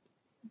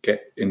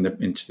get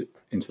into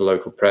the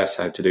local press,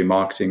 how to do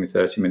marketing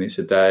 30 minutes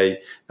a day.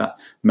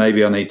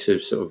 Maybe I need to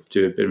sort of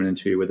do a bit of an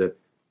interview with her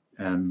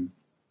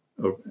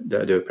or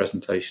do a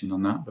presentation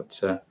on that. But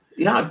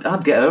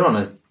I'd get her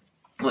on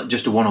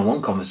just a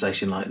one-on-one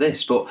conversation like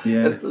this. But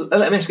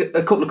let me ask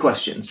a couple of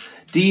questions.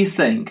 Do you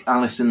think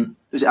Alison,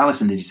 was it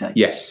Alison, did you say?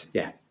 Yes,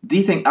 yeah. Do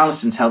you think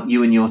Alison's helped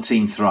you and your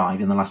team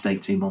thrive in the last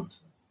 18 months?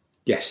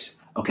 Yes.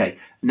 Okay.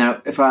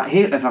 Now, if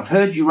I've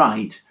heard you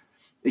right,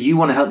 you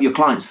want to help your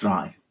clients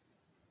thrive?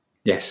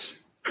 Yes.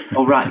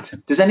 All right.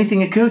 Does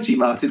anything occur to you,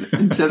 Martin,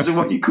 in terms of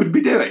what you could be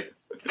doing?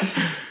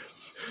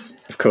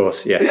 Of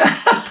course, yes.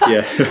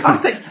 Yeah. I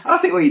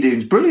think what you're doing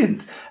is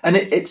brilliant. And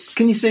it's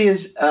can you see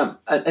as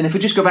and if we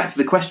just go back to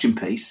the question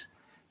piece,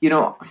 you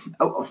know,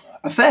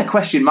 a fair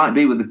question might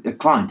be with the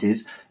client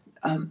is,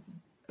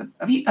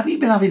 have you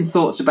been having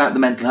thoughts about the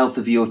mental health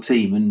of your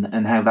team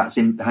and how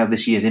how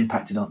this year's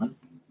impacted on them?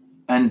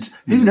 And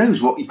who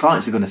knows what your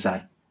clients are going to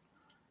say?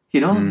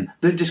 You know,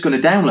 they're just going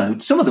to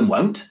download. Some of them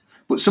won't,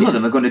 but some of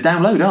them are going to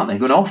download, aren't they?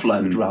 Going to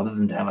offload rather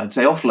than download.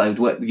 Say offload,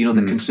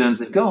 the concerns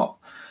they've got.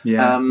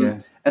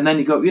 And then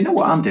you go, you know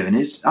what I'm doing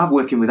is I'm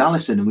working with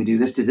Alison and we do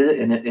this,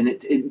 and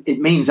it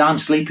means I'm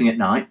sleeping at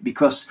night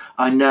because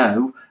I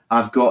know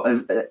I've got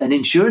an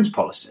insurance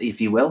policy, if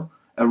you will,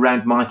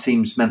 around my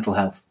team's mental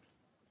health.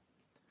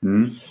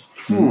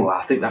 Ooh,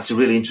 I think that's a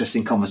really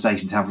interesting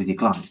conversation to have with your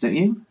clients, don't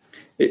you?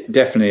 It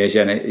definitely is,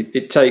 yeah. And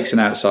it takes an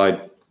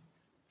outside,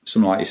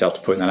 someone like yourself,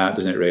 to point that out,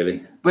 doesn't it?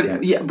 Really, but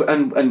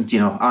and you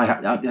know,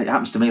 it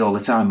happens to me all the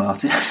time,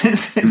 Martin.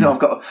 I've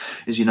got,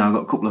 as you know, I've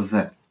got a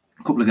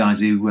couple of guys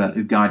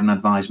who guide and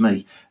advise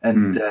me,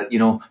 and you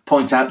know,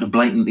 point out the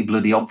blatantly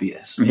bloody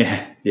obvious,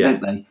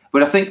 don't they?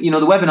 But I think, you know,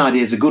 the webinar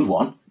idea is a good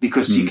one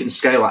because you can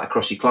scale that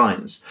across your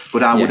clients.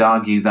 But I would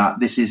argue that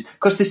this is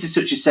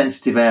such a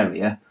sensitive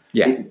area.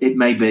 Yeah. It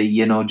may be,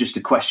 you know, just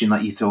a question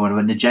that you throw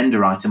an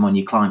agenda item on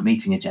your client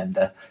meeting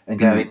agenda and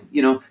go,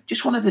 you know,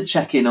 just wanted to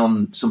check in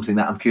on something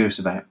that I'm curious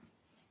about.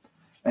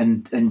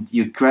 And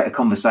you create a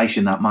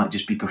conversation that might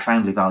just be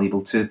profoundly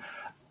valuable to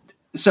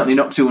certainly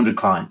not 200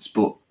 clients,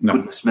 but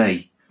goodness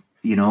me,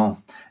 you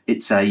know,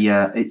 it's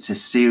a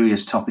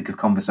serious topic of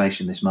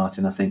conversation, this,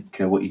 Martin. I think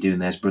what you're doing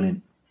there is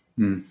brilliant.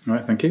 All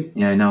right, thank you.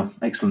 Yeah, no,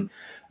 excellent.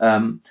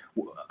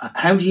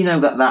 How do you know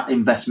that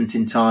investment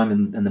in time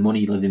and the money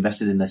you'll have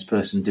invested in this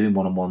person doing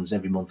one-on-ones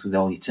every month with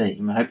all your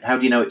team, how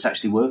do you know it's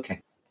actually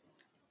working?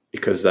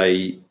 Because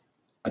I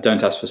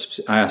don't ask for.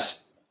 I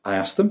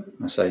ask them.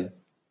 I say,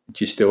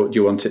 do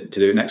you want it to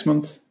do it next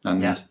month?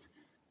 And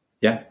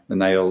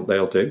and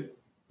they'll do.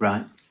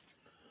 Right.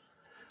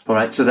 All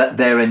right. So that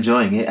they're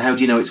enjoying it. How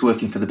do you know it's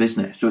working for the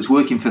business? So it's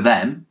working for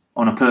them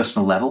on a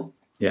personal level.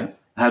 Yeah.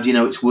 How do you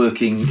know it's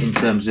working in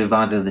terms of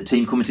either the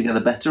team coming together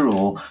better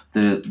or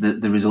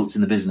the results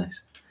in the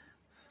business?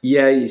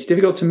 Yeah, it's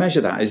difficult to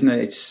measure that, isn't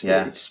it?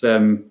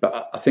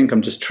 But I think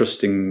I'm just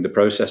trusting the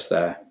process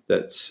there.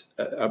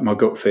 That my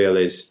gut feel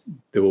is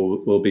there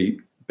will be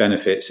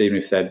benefits, even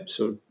if they're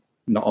sort of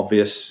not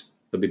obvious.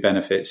 There'll be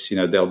benefits. You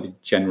know, they'll be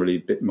generally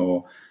a bit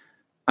more.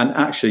 And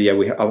actually,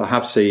 I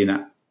have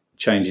seen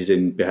changes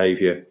in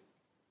behaviour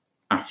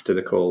after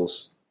the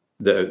calls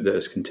that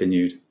has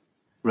continued.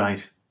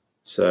 Right.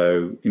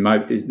 So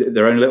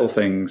they're only little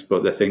things,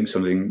 but they think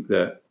something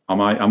that I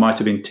might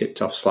have been tipped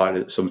off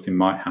slightly that something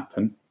might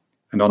happen,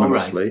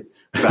 anonymously,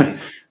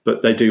 right.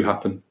 But they do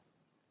happen.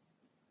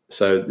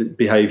 So the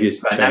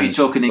behaviours change. Now you're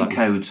talking in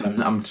code, so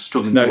I'm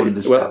struggling to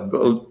understand.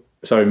 Well,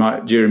 sorry,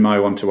 during my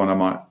one-to-one, I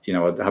might,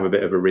 I'd have a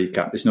bit of a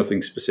recap. There's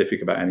nothing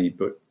specific about any,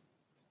 but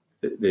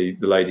the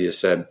lady has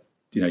said,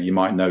 you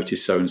might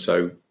notice so and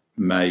so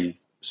may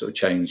sort of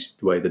change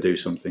the way they do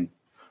something,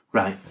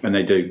 right? And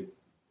they do,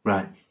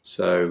 right?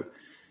 So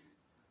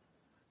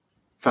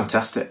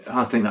fantastic!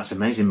 I think that's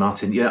amazing,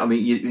 Martin. Yeah, I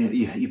mean,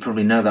 you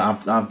probably know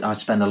that I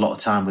spend a lot of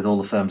time with all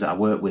the firms that I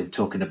work with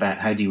talking about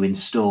how do you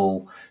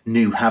install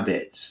new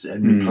habits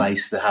and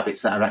replace the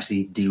habits that are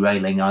actually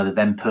derailing either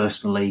them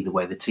personally, the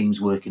way the team's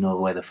working, or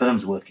the way the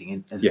firm's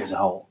working as a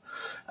whole.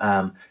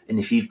 And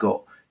if you've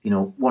got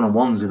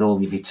one-on-ones with all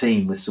of your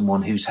team with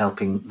someone who's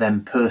helping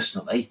them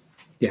personally,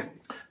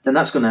 then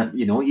that's going to,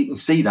 you can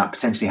see that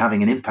potentially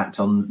having an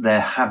impact on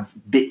their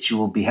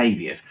habitual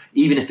behaviour,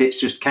 even if it's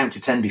just count to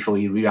 10 before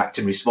you react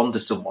and respond to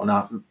someone,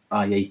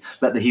 i.e.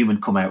 let the human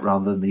come out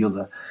rather than the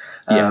other,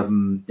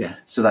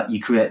 so that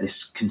you create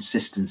this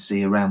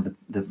consistency around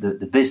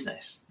the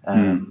business.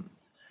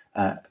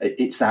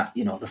 It's that,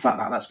 the fact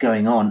that that's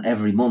going on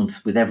every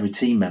month with every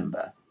team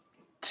member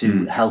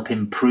to help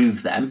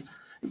improve them,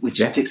 which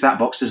ticks that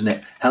box, doesn't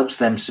it? Helps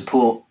them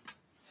support.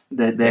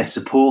 They're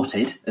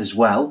supported as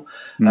well.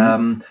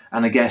 And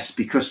I guess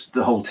because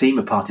the whole team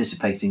are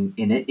participating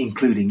in it,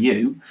 including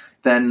you,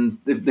 then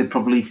they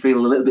probably feel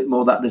a little bit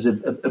more that there's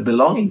a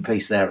belonging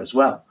piece there as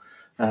well.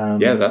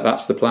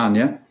 That's the plan,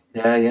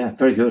 Yeah,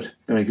 very good,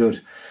 very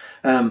good.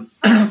 So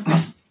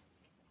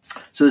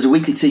there's a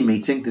weekly team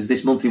meeting. There's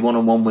this monthly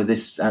one-on-one with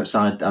this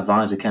outside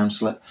advisor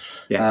counsellor.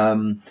 Yes.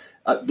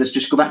 Let's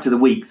just go back to the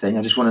week thing.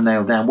 I just want to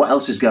nail down what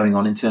else is going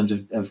on in terms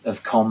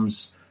of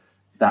comms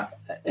that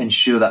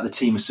ensure that the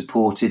team is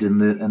supported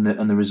and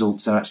the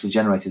results are actually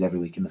generated every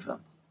week in the firm.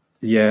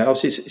 Yeah,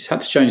 obviously it's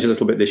had to change a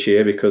little bit this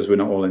year because we're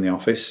not all in the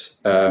office.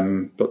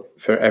 But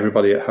for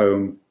everybody at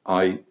home,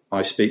 I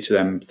speak to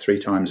them 3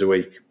 times a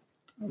week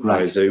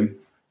via Zoom.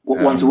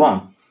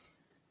 One-to-one?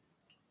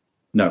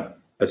 No,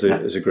 as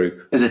a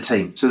group. As a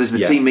team. So there's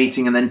the team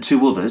meeting and then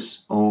 2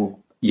 others? Or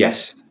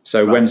Yes.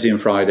 So Wednesday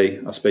and Friday,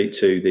 I speak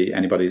to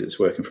anybody that's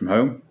working from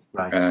home.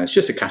 Right. It's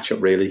just a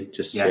catch-up, really,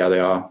 just to see how they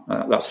are.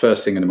 That's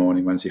first thing in the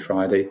morning, Wednesday,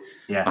 Friday.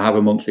 Yeah. I have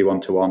a monthly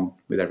one-to-one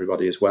with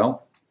everybody as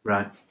well.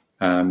 Right.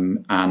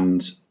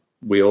 And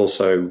we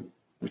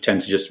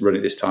tend to just run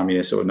it this time of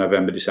year, sort of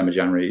November, December,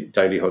 January,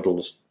 daily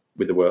huddles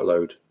with the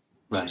workload,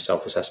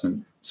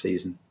 self-assessment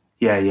season.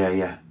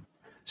 Yeah.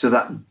 So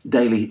that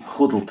daily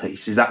huddle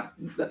piece, is that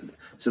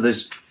so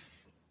there's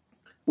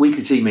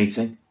weekly team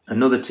meeting,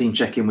 another team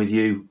check-in with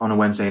you on a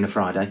Wednesday and a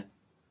Friday.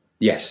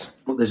 Yes.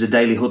 But there's a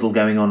daily huddle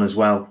going on as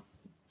well.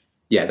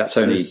 Yeah, that's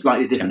only... So there's a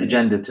slightly different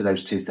agenda to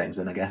those 2 things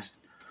then, I guess.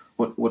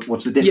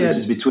 What's the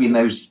differences between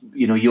those,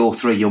 your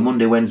 3, your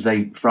Monday,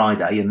 Wednesday,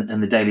 Friday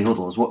and the daily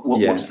huddles?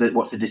 What's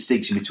the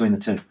distinction between the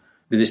 2?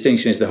 the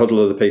distinction is the huddle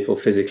of the people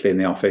physically in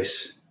the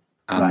office,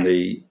 and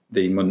the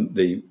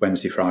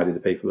Wednesday, Friday, the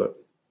people that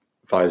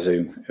via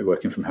Zoom are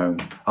working from home.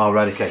 Oh,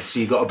 right, okay. So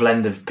you've got a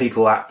blend of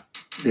people at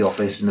the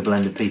office and a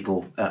blend of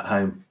people at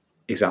home.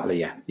 Exactly.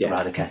 Yeah.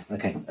 Right.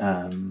 Okay.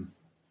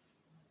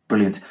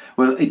 Brilliant.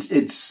 Well,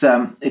 it's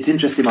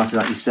interesting, Martin,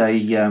 like you say.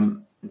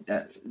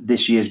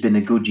 This year's been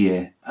a good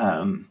year,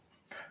 and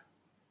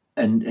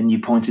you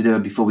pointed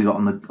out before we got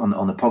on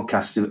the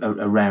podcast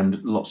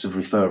around lots of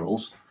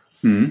referrals.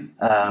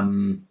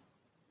 Mm-hmm.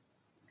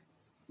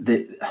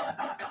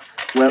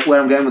 Where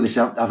I'm going with this,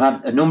 I've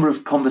had a number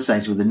of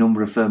conversations with a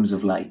number of firms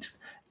of late,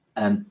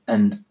 and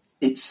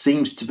it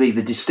seems to be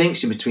the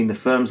distinction between the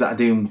firms that are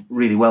doing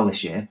really well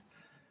this year,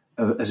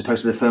 as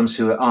opposed to the firms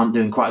who aren't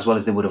doing quite as well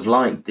as they would have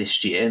liked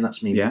this year, and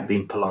that's me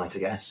being polite, I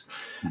guess.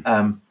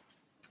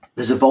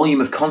 There's a volume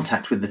of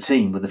contact with the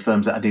team with the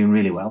firms that are doing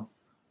really well,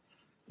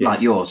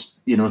 like yours.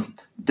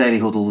 Daily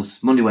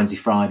huddles, Monday, Wednesday,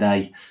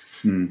 Friday.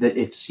 That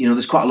it's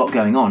there's quite a lot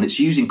going on. It's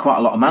using quite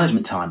a lot of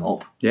management time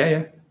up.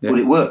 Yeah. But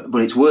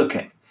it's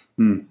working.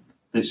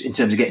 It's in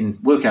terms of getting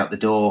work out the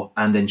door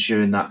and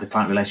ensuring that the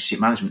client relationship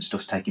management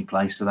stuff's taking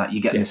place, so that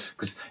you get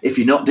because if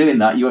you're not doing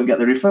that, you won't get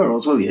the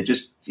referrals, will you?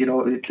 Just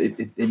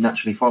it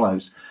naturally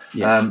follows.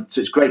 So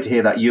it's great to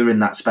hear that you're in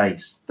that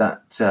space.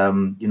 That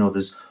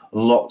there's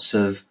lots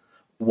of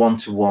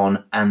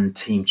one-to-one and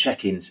team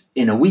check-ins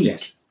in a week.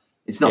 Yes.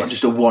 It's not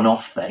just a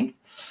one-off thing.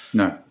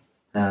 No.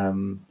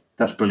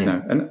 That's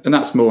brilliant. No. And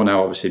that's more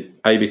now, obviously,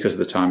 A, because of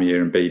the time of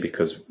year, and B,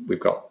 because we've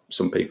got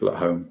some people at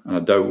home, and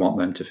I don't want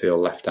them to feel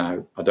left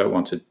out. I don't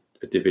want a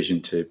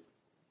division to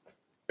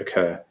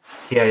occur.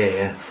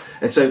 Yeah.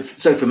 And so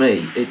for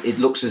me, it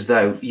looks as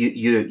though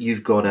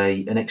you've got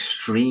an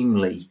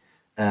extremely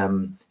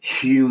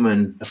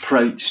human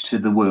approach to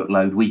the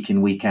workload week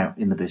in, week out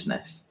in the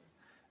business.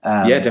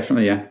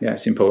 Definitely. Yeah,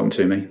 it's important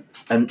to me.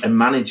 And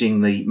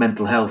managing the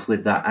mental health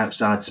with that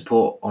outside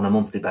support on a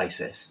monthly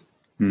basis.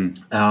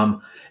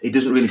 It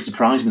doesn't really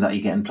surprise me that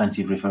you're getting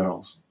plenty of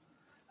referrals.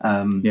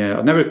 I've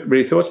never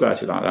really thought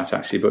about it like that,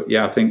 actually. But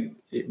I think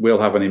it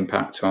will have an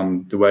impact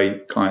on the way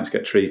clients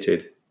get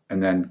treated,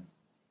 and then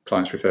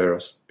clients refer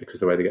us because of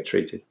the way they get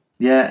treated.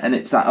 Yeah, and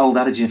it's that old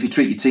adage, if you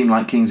treat your team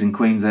like kings and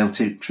queens, they'll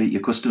treat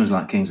your customers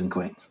like kings and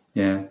queens.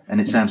 Yeah. And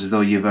it sounds as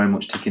though you're very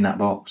much ticking that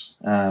box.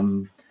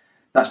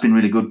 That's been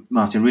really good,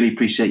 Martin. Really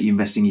appreciate you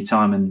investing your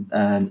time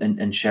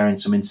and sharing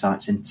some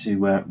insights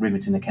into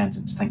Rivington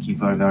Accountants. Thank you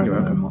very, very,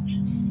 very much.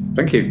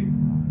 Thank you.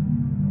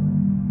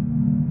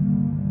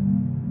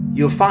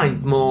 You'll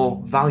find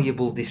more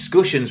valuable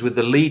discussions with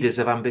the leaders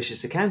of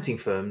ambitious accounting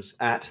firms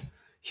at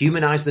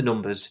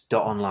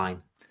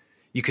humanisethenumbers.online.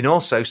 You can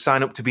also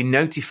sign up to be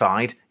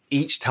notified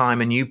each time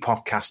a new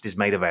podcast is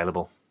made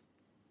available.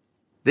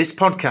 This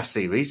podcast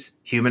series,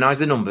 Humanise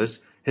the Numbers,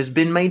 has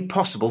been made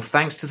possible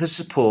thanks to the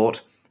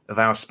support of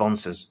our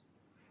sponsors: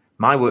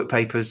 My Work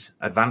Papers,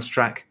 Advanced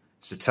Track,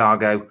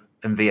 Satago,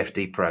 and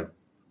VFD Pro.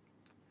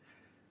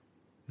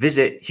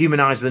 Visit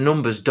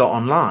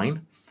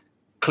humanisethenumbers.online,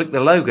 click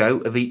the logo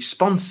of each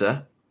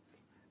sponsor,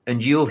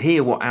 and you'll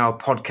hear what our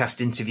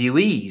podcast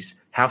interviewees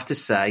have to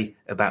say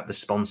about the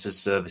sponsor's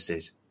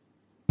services.